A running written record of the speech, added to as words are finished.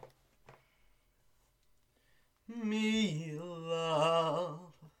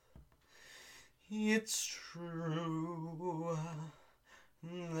it's true.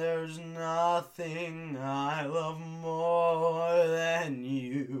 There's nothing I love more than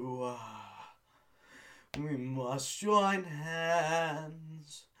you. We must join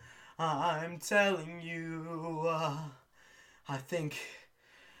hands. I'm telling you. I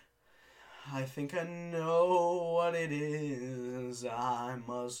think I know what it is I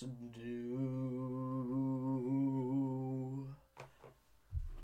must do.